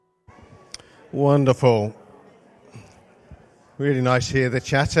Wonderful. Really nice to hear the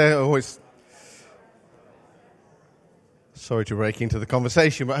chatter. Always sorry to break into the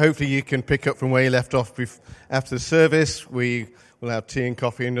conversation, but hopefully you can pick up from where you left off after the service. We will have tea and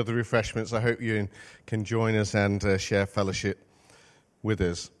coffee and other refreshments. I hope you can join us and share fellowship with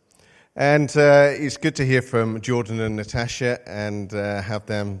us. And it's good to hear from Jordan and Natasha and have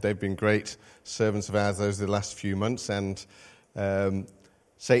them. They've been great servants of ours over the last few months, and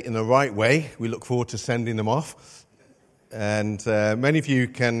say it in the right way. We look forward to sending them off. And many of you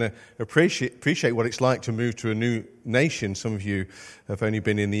can appreciate what it's like to move to a new nation. Some of you have only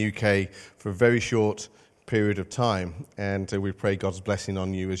been in the UK for a very short period of time. And we pray God's blessing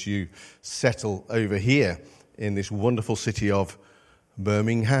on you as you settle over here in this wonderful city of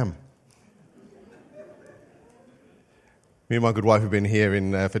Birmingham. Me and my good wife have been here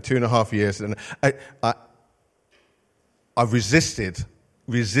for 2.5 years. And I've resisted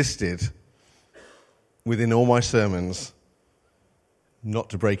within all my sermons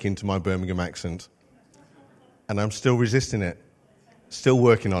not to break into my Birmingham accent. And I'm still resisting it, still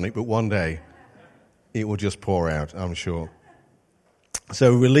working on it, but one day it will just pour out, I'm sure.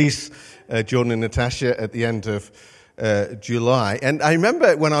 So release Jordan and Natasha at the end of July. And I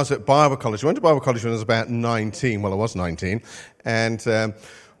remember when I was at Bible college, I went to Bible college when I was about 19. Well, I was 19. And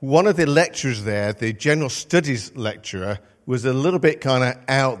one of the lecturers there, the general studies lecturer, was a little bit kind of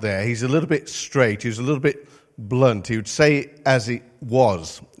out there. He's a little bit straight. He was a little bit blunt. He would say it as it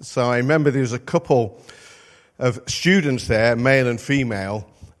was. So I remember there was a couple of students there, male and female,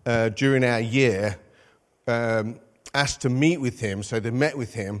 during our year, asked to meet with him. So they met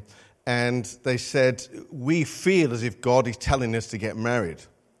with him, and they said, "We feel as if God is telling us to get married."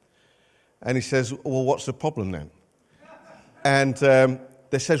 And he says, "Well, what's the problem then?" And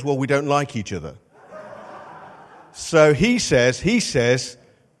they says, "Well, we don't like each other." So he says,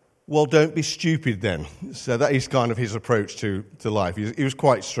 "Well, don't be stupid then." So that is kind of his approach to life. He was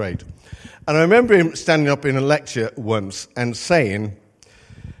quite straight. And I remember him standing up in a lecture once and saying,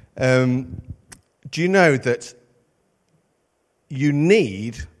 do you know that you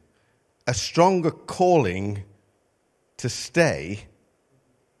need a stronger calling to stay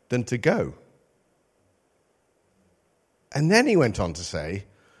than to go? And then he went on to say,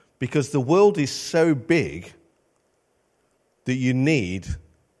 because the world is so big that you need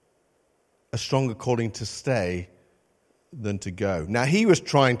a stronger calling to stay than to go. Now, he was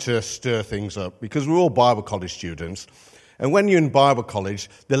trying to stir things up because we're all Bible college students. And when you're in Bible college,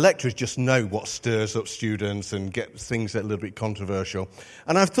 the lecturers just know what stirs up students and gets things a little bit controversial.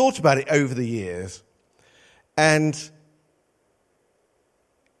 And I've thought about it over the years. And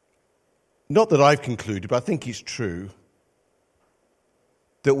not that I've concluded, but I think it's true,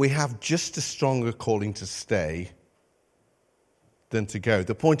 that we have just a stronger calling to stay than to go.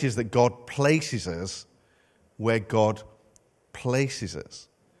 The point is that God places us where God places us.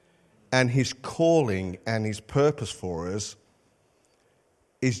 And his calling and his purpose for us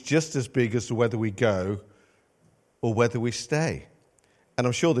is just as big as to whether we go or whether we stay. And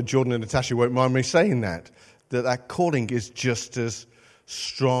I'm sure that Jordan and Natasha won't mind me saying that calling is just as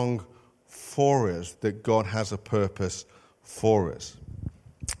strong for us, that God has a purpose for us.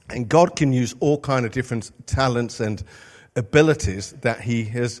 And God can use all kind of different talents and abilities that he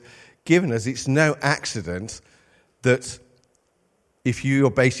has given us. It's no accident that if you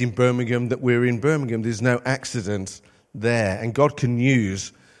are based in Birmingham, that we're in Birmingham. There's no accident there. And God can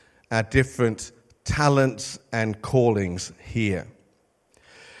use our different talents and callings here.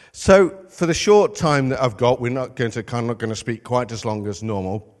 So for the short time that I've got, I'm not going to speak quite as long as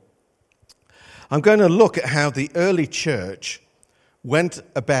normal. I'm going to look at how the early church went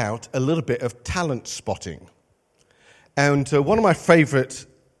about a little bit of talent spotting. And one of my favourite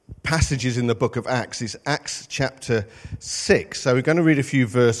passages in the book of Acts is Acts chapter 6. So we're going to read a few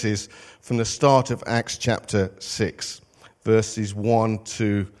verses from the start of Acts chapter 6, verses 1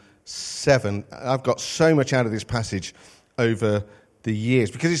 to 7. I've got so much out of this passage over the years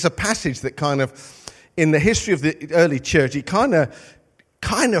because it's a passage that kind of, in the history of the early church, it kind of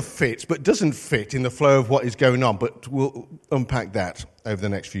fits, but doesn't fit in the flow of what is going on. But we'll unpack that over the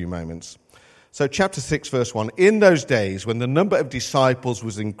next few moments. So chapter 6, verse 1, in those days when the number of disciples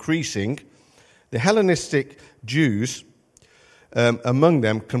was increasing, the Hellenistic Jews among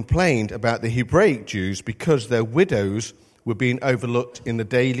them complained about the Hebraic Jews because their widows were being overlooked in the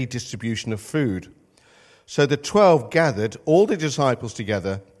daily distribution of food. So the 12 gathered all the disciples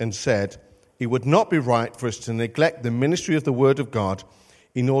together and said, "It would not be right for us to neglect the ministry of the word of God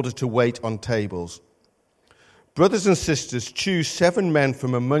in order to wait on tables. Brothers and sisters, choose 7 men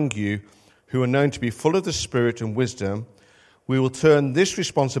from among you who are known to be full of the Spirit and wisdom. we will turn this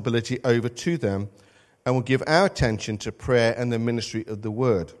responsibility over to them and will give our attention to prayer and the ministry of the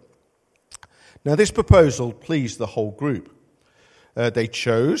word. Now, this proposal pleased the whole group. They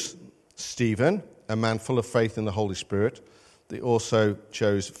chose Stephen, a man full of faith in the Holy Spirit. They also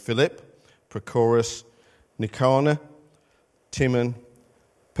chose Philip, Prochorus, Nicanor, Timon,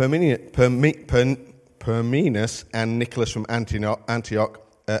 Parmenas, and Nicholas from Antioch,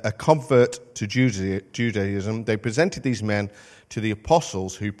 a convert to Judaism. They presented these men to the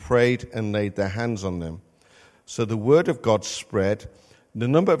apostles, who prayed and laid their hands on them. So the word of God spread. The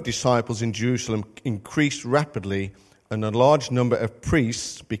number of disciples in Jerusalem increased rapidly, and a large number of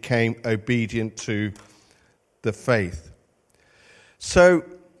priests became obedient to the faith. So,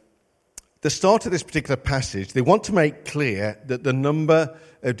 the start of this particular passage, they want to make clear that the number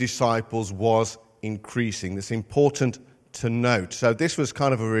of disciples was increasing. That's important to note. So this was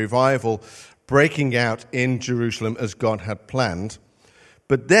kind of a revival breaking out in Jerusalem as God had planned.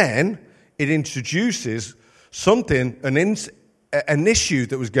 But then it introduces something, an issue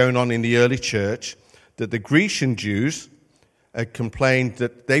that was going on in the early church, that the Grecian Jews had complained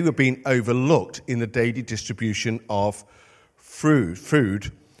that they were being overlooked in the daily distribution of food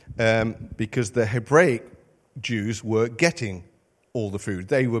because the Hebraic Jews were getting all the food.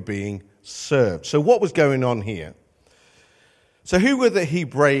 They were being served. So what was going on here? So who were the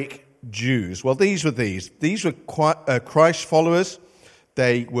Hebraic Jews? Well, these were Christ followers.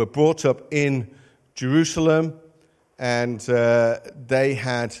 They were brought up in Jerusalem, and they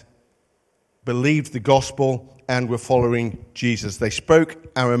had believed the gospel and were following Jesus. They spoke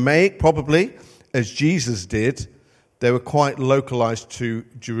Aramaic, probably, as Jesus did. They were quite localized to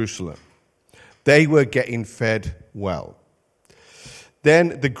Jerusalem. They were getting fed well.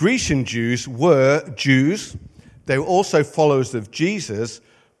 Then the Grecian Jews were Jews. They were also followers of Jesus,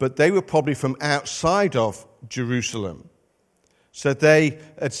 but they were probably from outside of Jerusalem. So they,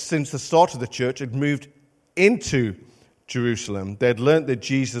 since the start of the church, had moved into Jerusalem. They had learnt that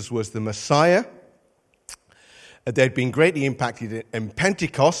Jesus was the Messiah. They'd been greatly impacted in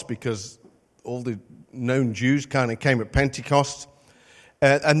Pentecost because all the known Jews kind of came at Pentecost.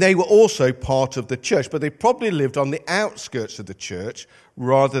 And they were also part of the church, but they probably lived on the outskirts of the church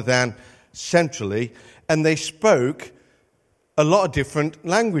rather than centrally. And they spoke a lot of different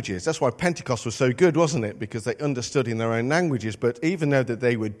languages. That's why Pentecost was so good, wasn't it? Because they understood in their own languages. But even though that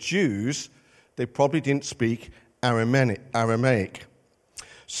they were Jews, they probably didn't speak Aramaic.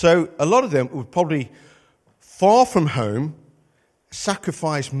 So a lot of them were probably far from home,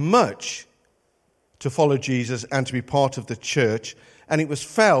 sacrificed much to follow Jesus and to be part of the church. And it was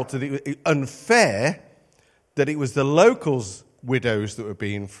felt that it was unfair that it was the locals' widows that were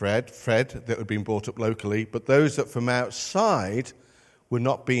being fed, that were being brought up locally, but those that from outside were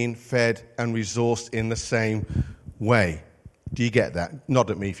not being fed and resourced in the same way. Do you get that? Nod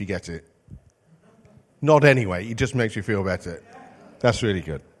at me if you get it. Nod anyway. It just makes you feel better. That's really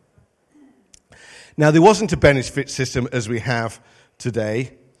good. Now, there wasn't a benefit system as we have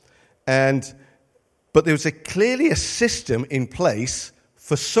today, but there was clearly a system in place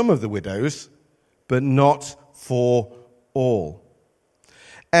for some of the widows, but not for all.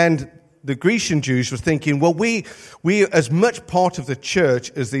 And the Grecian Jews were thinking, well, we are as much part of the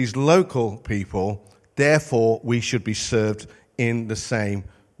church as these local people, therefore we should be served in the same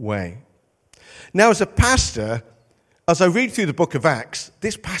way. Now, as a pastor, as I read through the book of Acts,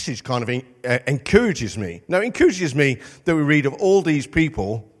 this passage kind of encourages me. Now, it encourages me that we read of all these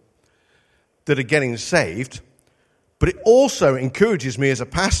people that are getting saved, but it also encourages me as a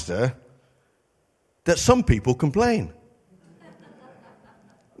pastor that some people complain.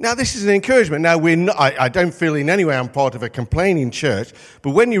 Now, this is an encouragement. Now, I don't feel in any way I'm part of a complaining church,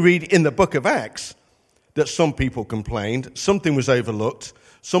 but when you read in the book of Acts that some people complained, something was overlooked,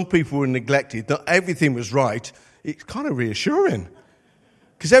 some people were neglected, not everything was right, it's kind of reassuring.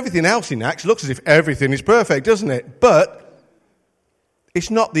 Because everything else in Acts looks as if everything is perfect, doesn't it? But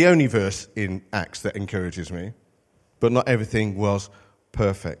it's not the only verse in Acts that encourages me, but not everything was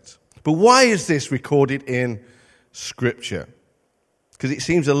perfect. But why is this recorded in Scripture? Because it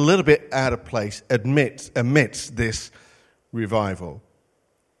seems a little bit out of place amidst this revival.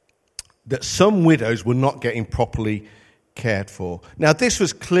 That some widows were not getting properly cared for. Now, this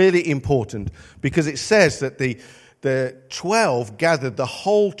was clearly important because it says that the 12 gathered the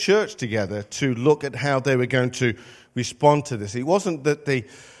whole church together to look at how they were going to respond to this. It wasn't that the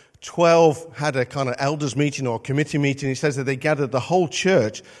 12 had a kind of elders meeting or committee meeting. It says that they gathered the whole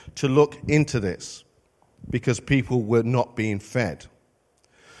church to look into this because people were not being fed.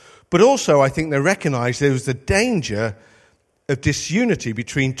 But also, I think they recognized there was the danger of disunity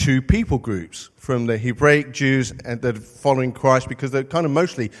between two people groups, from the Hebraic Jews and that are following Christ, because they're kind of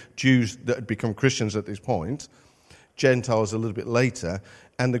mostly Jews that had become Christians at this point, Gentiles a little bit later,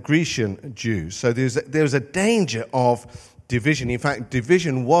 and the Grecian Jews. So there's a danger of division. In fact,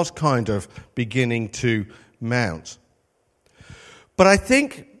 division was kind of beginning to mount. But I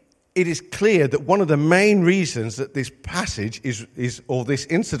think it is clear that one of the main reasons that this passage or this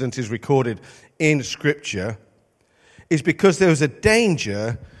incident is recorded in Scripture is because there was a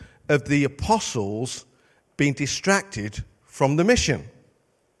danger of the apostles being distracted from the mission.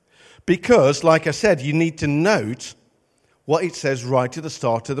 Because, like I said, you need to note what it says right at the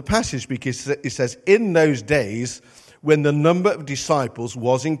start of the passage, because it says, in those days when the number of disciples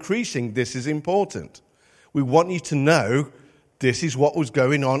was increasing. This is important. We want you to know this is what was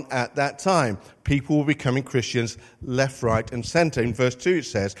going on at that time. People were becoming Christians left, right, and center. In verse 2 it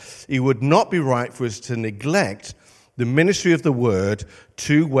says, it would not be right for us to neglect the ministry of the word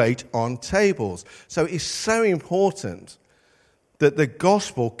to wait on tables. So it's so important that the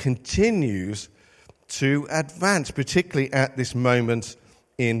gospel continues to advance, particularly at this moment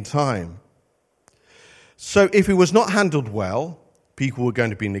in time. So if it was not handled well, people were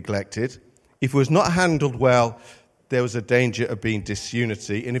going to be neglected. If it was not handled well, there was a danger of being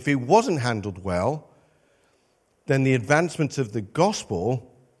disunity. And if it wasn't handled well, then the advancement of the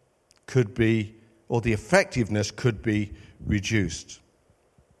gospel could be, or the effectiveness could be reduced.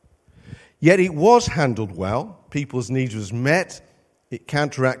 Yet it was handled well. People's needs was met. It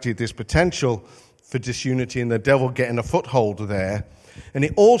counteracted this potential for disunity and the devil getting a foothold there. And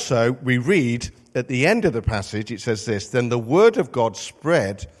it also, we read at the end of the passage, it says this, then the word of God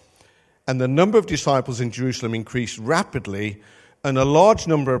spread, and the number of disciples in Jerusalem increased rapidly, and a large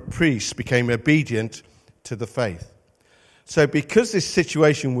number of priests became obedient to the faith. So because this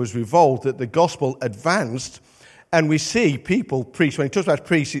situation was resolved, that the gospel advanced, and we see people, priests, when he talks about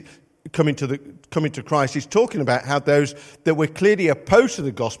priests coming to Christ, he's talking about how those that were clearly opposed to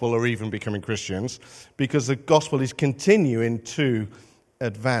the gospel are even becoming Christians, because the gospel is continuing to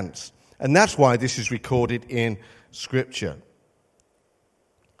advance. And that's why this is recorded in Scripture.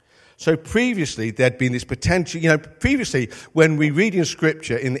 So previously, there'd been this potential, previously when we read in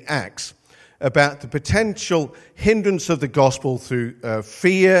Scripture in the Acts about the potential hindrance of the gospel through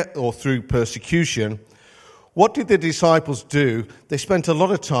fear or through persecution, what did the disciples do? They spent a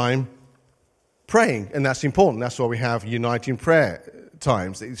lot of time praying, and that's important. That's why we have uniting prayer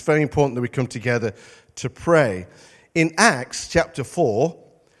times. It's very important that we come together to pray. In Acts chapter 4,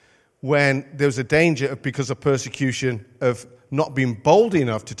 when there was a danger of, because of persecution, of not being bold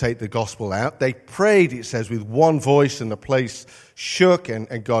enough to take the gospel out, they prayed, it says, with one voice, and the place shook,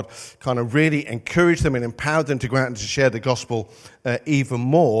 and God kind of really encouraged them and empowered them to go out and to share the gospel even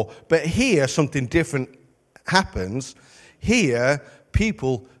more. But here, something different happens. Here,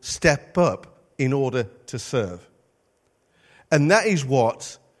 people step up in order to serve. And that is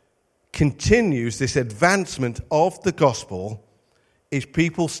what continues this advancement of the gospel, is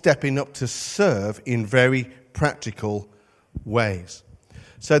people stepping up to serve in very practical ways.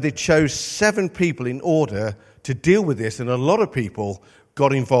 So they chose 7 people in order to deal with this, and a lot of people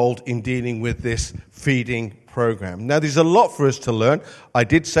got involved in dealing with this feeding program. Now, there's a lot for us to learn. I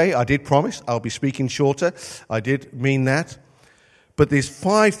did promise, I'll be speaking shorter. I did mean that. But there's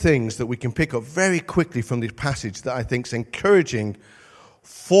 5 things that we can pick up very quickly from this passage that I think is encouraging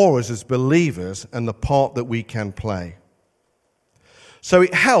for us as believers and the part that we can play. So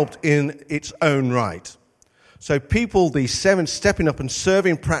it helped in its own right. So people, these 7 stepping up and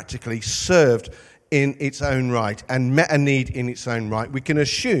serving practically, served in its own right and met a need in its own right. We can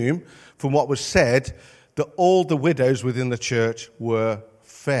assume from what was said that all the widows within the church were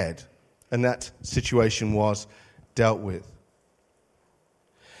fed, and that situation was dealt with.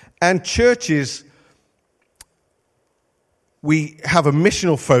 And churches, we have a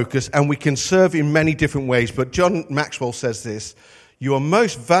missional focus and we can serve in many different ways, but John Maxwell says this: you are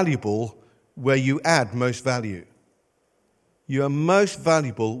most valuable where you add most value. You are most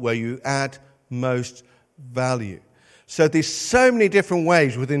valuable where you add most value. So there's so many different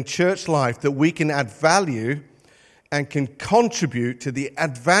ways within church life that we can add value and can contribute to the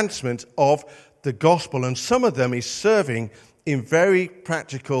advancement of the gospel. And some of them is serving in very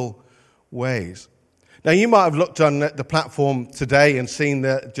practical ways. Now, you might have looked on the platform today and seen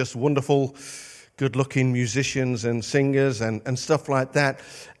the just wonderful, good-looking musicians and singers and stuff like that.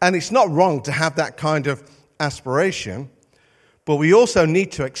 And it's not wrong to have that kind of aspiration, but we also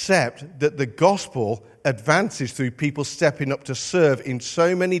need to accept that the gospel advances through people stepping up to serve in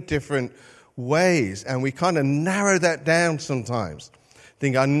so many different ways, and we kind of narrow that down sometimes.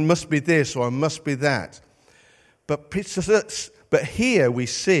 Think, I must be this or I must be that. But here we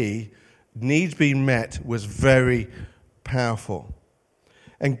see needs being met was very powerful.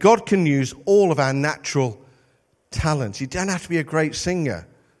 And God can use all of our natural talents. You don't have to be a great singer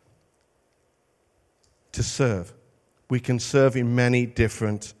to serve. We can serve in many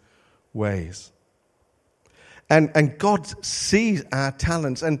different ways. And God sees our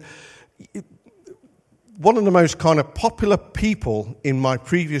talents. And one of the most kind of popular people in my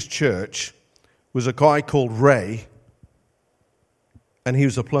previous church was a guy called Ray, and he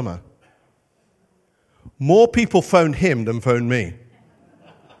was a plumber. More people phoned him than phoned me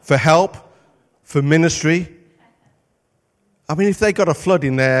for help, for ministry. I mean, if they got a flood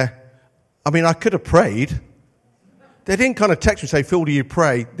in there, I could have prayed. They didn't kind of text me and say, Phil, do you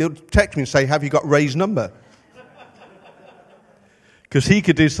pray? They'll text me and say, have you got Ray's number? Because he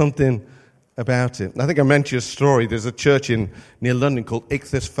could do something about it. I think I mentioned a story. There's a church near London called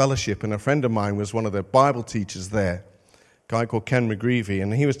Ichthus Fellowship, and a friend of mine was one of the Bible teachers there, a guy called Ken McGreevy,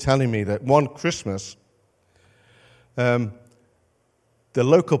 and he was telling me that one Christmas, the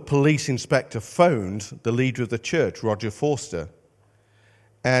local police inspector phoned the leader of the church, Roger Forster.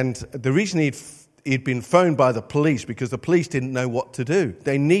 And the reason he'd been phoned by the police because the police didn't know what to do.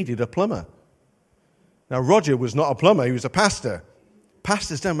 They needed a plumber. Now, Roger was not a plumber, he was a pastor.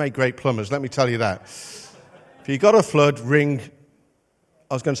 Pastors don't make great plumbers, let me tell you that. If you got a flood, ring,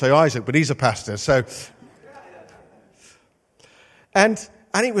 I was going to say Isaac, but he's a pastor. So, and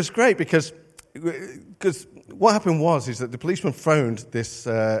it was great because what happened is that the policeman phoned this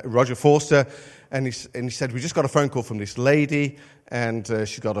Roger Forster, and he said, we just got a phone call from this lady, and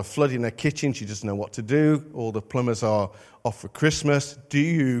she's got a flood in her kitchen. She doesn't know what to do. All the plumbers are off for Christmas. Do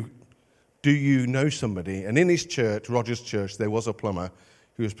you know somebody? And in his church, Roger's church, there was a plumber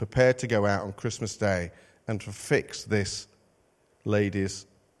who was prepared to go out on Christmas Day and to fix this lady's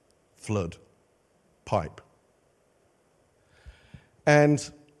flood pipe.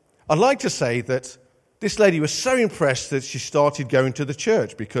 And I'd like to say that this lady was so impressed that she started going to the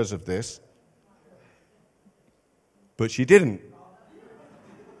church because of this. But she didn't.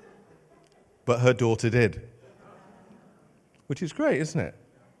 But her daughter did. Which is great, isn't it?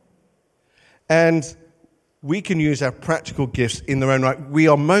 And we can use our practical gifts in their own right. We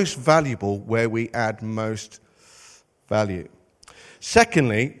are most valuable where we add most value.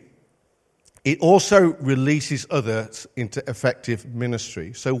 Secondly, it also releases others into effective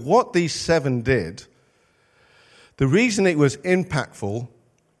ministry. So what these 7 did, the reason it was impactful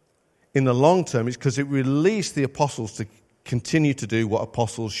in the long term is because it released the apostles to continue to do what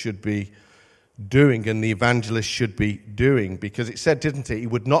apostles should be doing and the evangelists should be doing, because it said, didn't it, it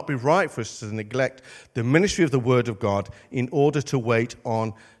would not be right for us to neglect the ministry of the word of God in order to wait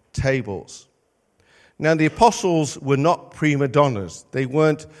on tables. Now, the apostles were not prima donnas. They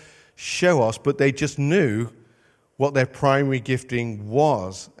weren't show-offs, but they just knew what their primary gifting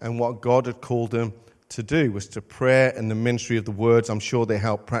was, and what God had called them to do was to prayer and the ministry of the words. I'm sure they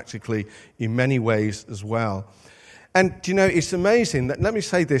helped practically in many ways as well. And, it's amazing that, let me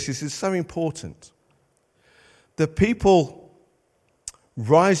say this is so important. The people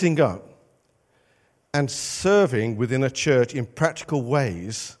rising up and serving within a church in practical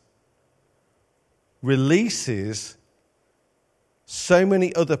ways releases so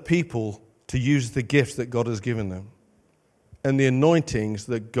many other people to use the gifts that God has given them and the anointings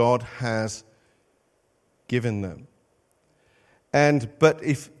that God has given them. But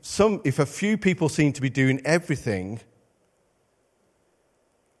if a few people seem to be doing everything,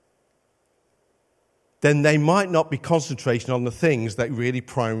 then they might not be concentrating on the things that really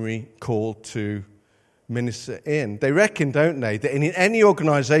primarily called to minister in. They reckon, don't they, that in any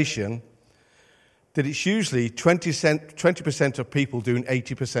organization, that it's usually 20% of people doing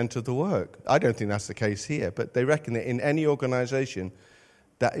 80% of the work. I don't think that's the case here, but they reckon that in any organization,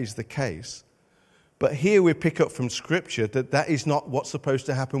 that is the case. But here we pick up from Scripture that is not what's supposed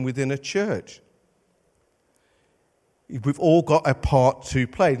to happen within a church. We've all got a part to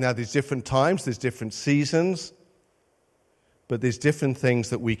play. Now, there's different times, there's different seasons, but there's different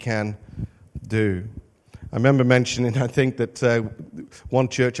things that we can do. I remember mentioning, I think, that one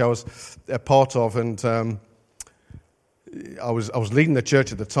church I was a part of, and I was leading the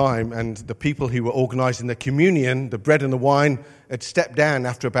church at the time, and the people who were organising the communion, the bread and the wine, had stepped down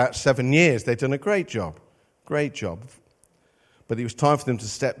after about 7 years. They'd done a great job. But it was time for them to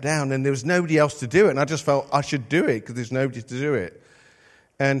step down, and there was nobody else to do it. And I just felt I should do it because there's nobody to do it.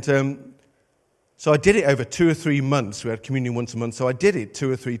 And so I did it over 2 or 3 months. We had communion once a month, so I did it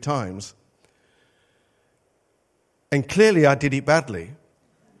 2 or 3 times. And clearly I did it badly.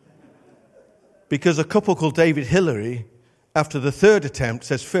 Because a couple called David Hillary, after the 3rd attempt,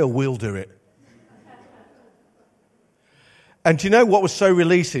 says, Phil, we'll do it. And do you know what was so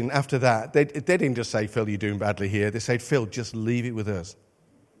releasing after that? They didn't just say, Phil, you're doing badly here. They said, Phil, just leave it with us.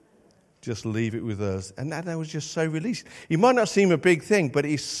 Just leave it with us. And that was just so releasing. It might not seem a big thing, but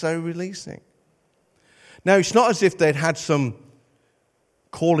it's so releasing. Now, it's not as if they'd had some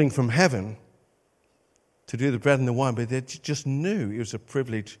calling from heaven to do the bread and the wine, but they just knew it was a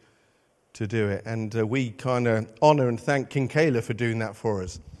privilege to do it. And we kind of honour and thank King Kayla for doing that for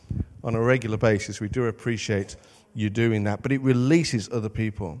us on a regular basis. We do appreciate you doing that, but it releases other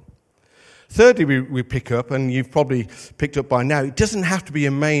people. Thirdly, we pick up, and you've probably picked up by now, it doesn't have to be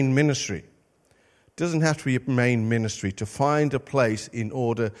a main ministry. It doesn't have to be a main ministry to find a place in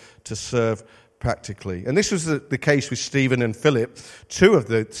order to serve practically. And this was the case with Stephen and Philip, 2 of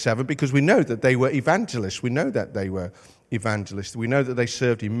the 7, because we know that they were evangelists. We know that they were evangelists. We know that they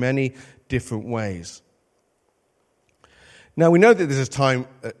served in many different ways. Now, we know that there's a time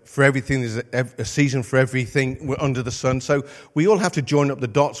for everything, there's a season for everything. We're under the sun. So we all have to join up the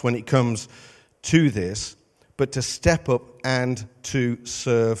dots when it comes to this, but to step up and to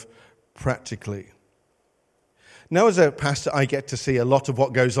serve practically. Now, as a pastor, I get to see a lot of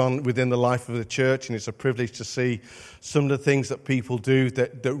what goes on within the life of the church, and it's a privilege to see some of the things that people do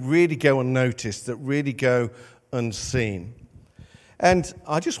that really go unnoticed, that really go unseen. And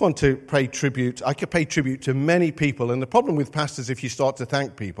I just want to pay tribute. I could pay tribute to many people. And the problem with pastors, if you start to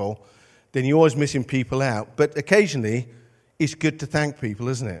thank people, then you're always missing people out. But occasionally, it's good to thank people,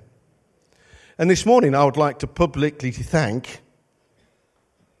 isn't it? And this morning, I would like to publicly thank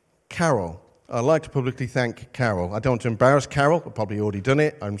Carol. I'd like to publicly thank Carol. I don't want to embarrass Carol. I've probably already done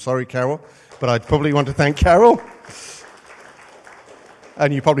it. I'm sorry, Carol. But I'd probably want to thank Carol.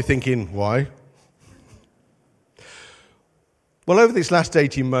 And you're probably thinking, why? Well, over these last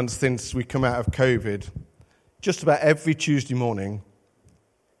 18 months since we come out of COVID, just about every Tuesday morning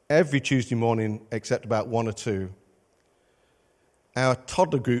except about 1 or 2, our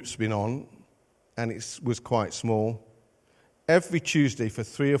toddler group's been on, and it was quite small. Every Tuesday for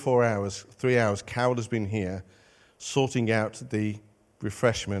 3 or 4 hours, Carol has been here sorting out the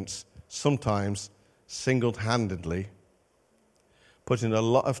refreshments, sometimes single-handedly, putting a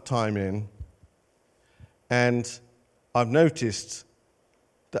lot of time in. And I've noticed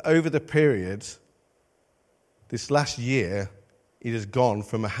that over the period, this last year, it has gone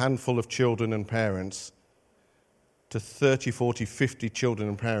from a handful of children and parents to 30, 40, 50 children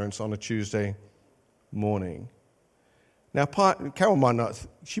and parents on a Tuesday morning. Now, Carol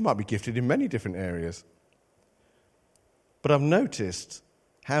might be gifted in many different areas. But I've noticed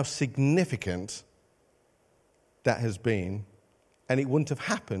how significant that has been, and it wouldn't have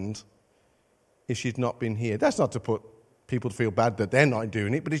happened if she'd not been here. That's not to put people to feel bad that they're not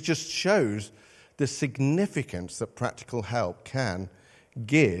doing it, but it just shows the significance that practical help can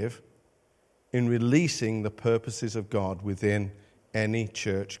give in releasing the purposes of God within any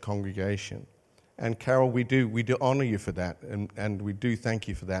church congregation. And Carol, we do honour you for that, and we do thank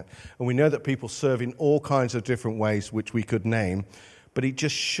you for that. And we know that people serve in all kinds of different ways, which we could name, but it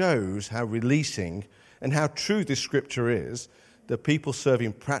just shows how releasing and how true this scripture is, that people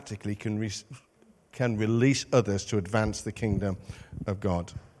serving practically can release others to advance the kingdom of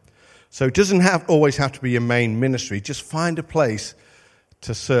God. So it doesn't always have to be a main ministry. Just find a place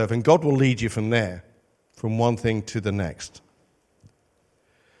to serve, and God will lead you from there, from one thing to the next.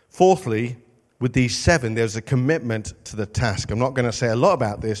 Fourthly, with these 7, there's a commitment to the task. I'm not going to say a lot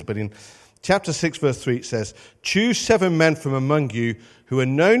about this, but in chapter 6, verse 3, it says, "Choose 7 men from among you who are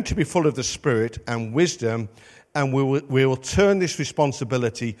known to be full of the Spirit and wisdom, and we will turn this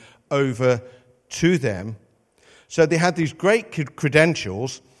responsibility over to them." So they had these great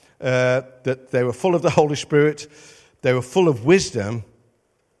credentials, that they were full of the Holy Spirit, they were full of wisdom,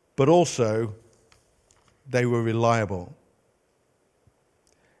 but also they were reliable.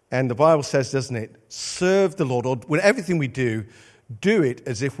 And the Bible says, doesn't it, serve the Lord, or with everything we do it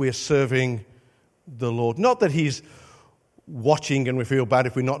as if we're serving the Lord. Not that He's watching and we feel bad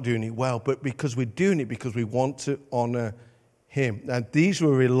if we're not doing it well, but because we're doing it because we want to honour Him. And these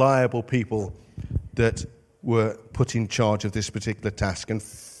were reliable people that were put in charge of this particular task. And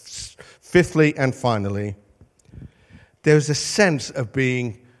fifthly and finally, there's a sense of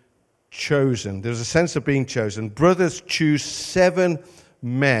being chosen. There's a sense of being chosen. Brothers, choose 7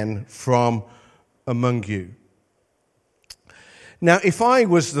 men from among you. Now, if I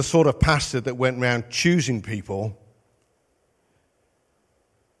was the sort of pastor that went around choosing people,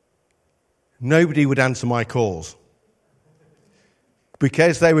 nobody would answer my calls.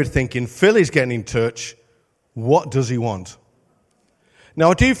 Because they were thinking, Phil is getting in touch, what does he want? Now,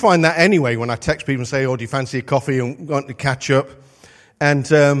 I do find that anyway when I text people and say, oh, do you fancy a coffee and want to catch up? And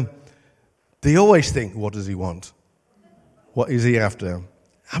they always think, what does he want? What is he after?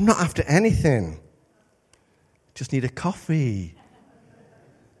 I'm not after anything. Just need a coffee.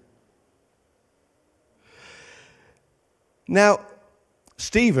 Now,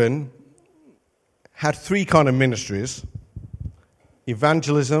 Stephen had three kind of ministries: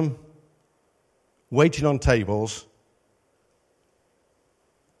 evangelism, waiting on tables,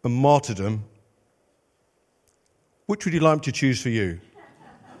 and martyrdom. Which would you like to choose for you?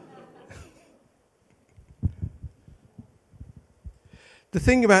 The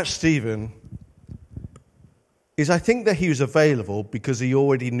thing about Stephen is I think that he was available because he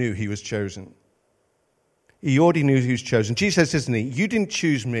already knew he was chosen. He already knew he was chosen. Jesus says, isn't he? You didn't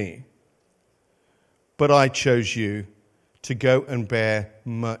choose me, but I chose you to go and bear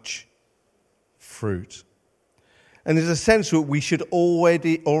much fruit. And there's a sense that we should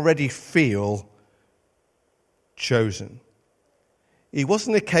already feel chosen. It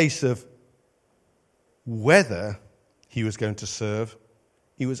wasn't a case of whether he was going to serve.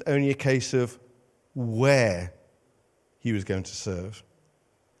 It was only a case of where he was going to serve.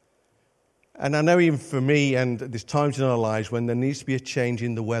 And I know even for me, and there's times in our lives when there needs to be a change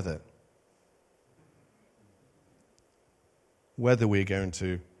in the weather. Whether we're going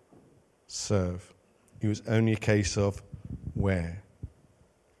to serve. It was only a case of where.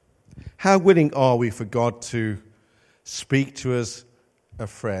 How willing are we for God to speak to us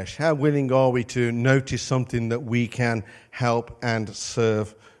afresh? How willing are we to notice something that we can help and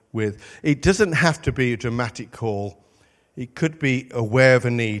serve with? It doesn't have to be a dramatic call. It could be aware of a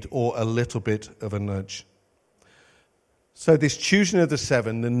need or a little bit of a nudge. So this choosing of the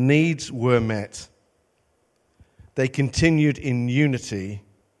seven, the needs were met. They continued in unity,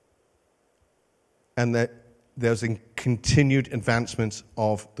 and that there was a continued advancement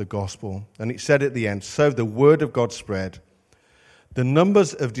of the gospel. And it said at the end, so the word of God spread, the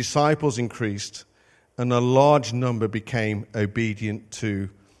numbers of disciples increased, and a large number became obedient to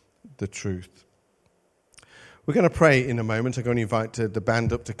the truth. We're going to pray in a moment. I'm going to invite the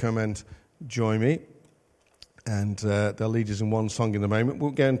band up to come and join me. And they'll lead us in one song in a moment. We're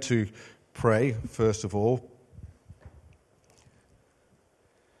going to pray, first of all.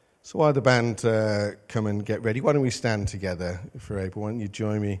 So while the band come and get ready, why don't we stand together if we're able? Why don't you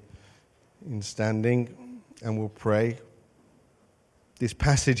join me in standing and we'll pray. This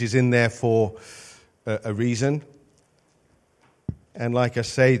passage is in there for a reason. And like I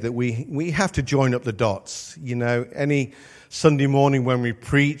say, that we have to join up the dots. You know, any Sunday morning when we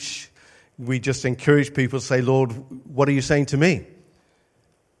preach, we just encourage people to say, Lord, what are you saying to me?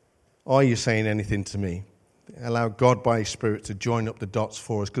 Are you saying anything to me? Allow God by His Spirit to join up the dots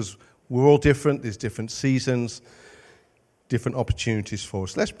for us, because we're all different. There's different seasons, different opportunities for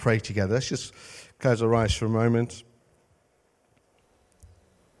us. Let's pray together. Let's just close our eyes for a moment.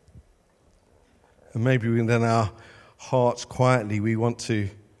 And maybe within our hearts quietly, we want to,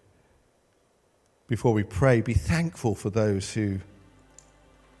 before we pray, be thankful for those who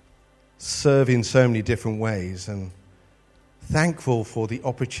serve in so many different ways, and thankful for the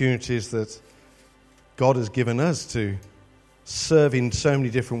opportunities that God has given us to serve in so many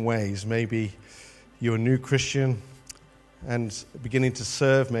different ways. Maybe you're a new Christian and beginning to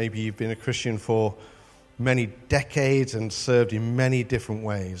serve. Maybe you've been a Christian for many decades and served in many different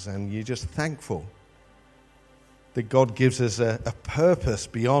ways, and you're just thankful that God gives us a purpose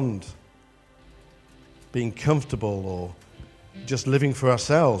beyond being comfortable or just living for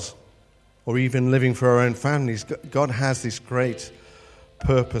ourselves or even living for our own families. God has this great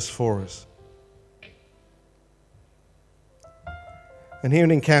purpose for us. And here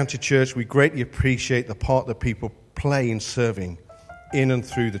in Encounter Church, we greatly appreciate the part that people play in serving in and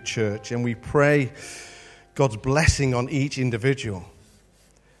through the church. And we pray God's blessing on each individual,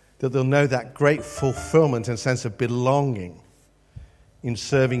 that they'll know that great fulfillment and sense of belonging in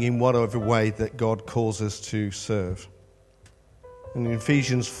serving in whatever way that God calls us to serve. And in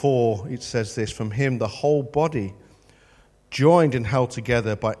Ephesians 4, it says this, from Him the whole body, joined and held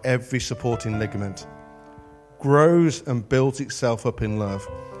together by every supporting ligament, grows and builds itself up in love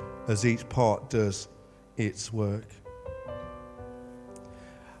as each part does its work.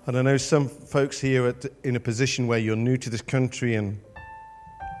 And I know some folks here are in a position where you're new to this country, and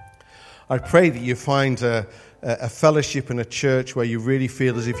I pray that you find a fellowship and a church where you really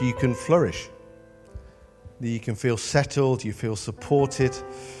feel as if you can flourish, that you can feel settled, you feel supported,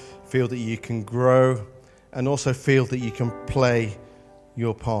 feel that you can grow, and also feel that you can play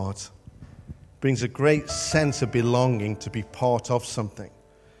your part. Brings a great sense of belonging to be part of something,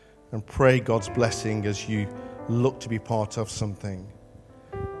 and pray God's blessing as you look to be part of something.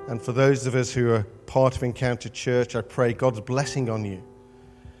 And for those of us who are part of Encounter Church, I pray God's blessing on you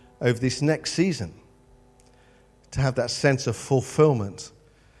over this next season to have that sense of fulfillment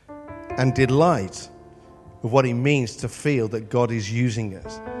and delight of what it means to feel that God is using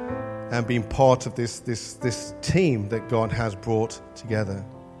us and being part of this team that God has brought together.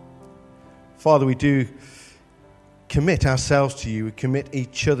 Father, we do commit ourselves to you. We commit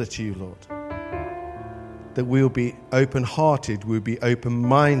each other to you, Lord. That we'll be open-hearted, we'll be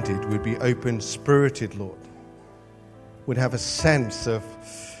open-minded, we'll be open-spirited, Lord. We'd have a sense of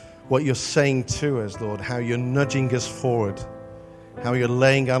what you're saying to us, Lord, how you're nudging us forward, how you're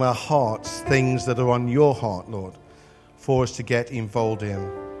laying on our hearts things that are on your heart, Lord, for us to get involved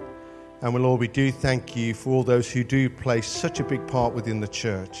in. And Lord, we do thank you for all those who do play such a big part within the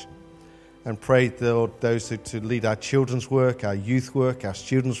church. And pray, Lord, those who to lead our children's work, our youth work, our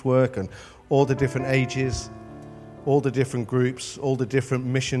students' work, and all the different ages, all the different groups, all the different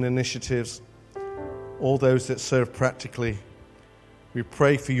mission initiatives, all those that serve practically. We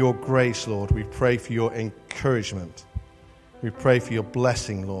pray for your grace, Lord. We pray for your encouragement. We pray for your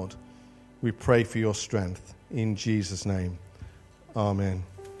blessing, Lord. We pray for your strength. In Jesus' name, amen.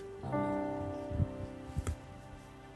 Amen.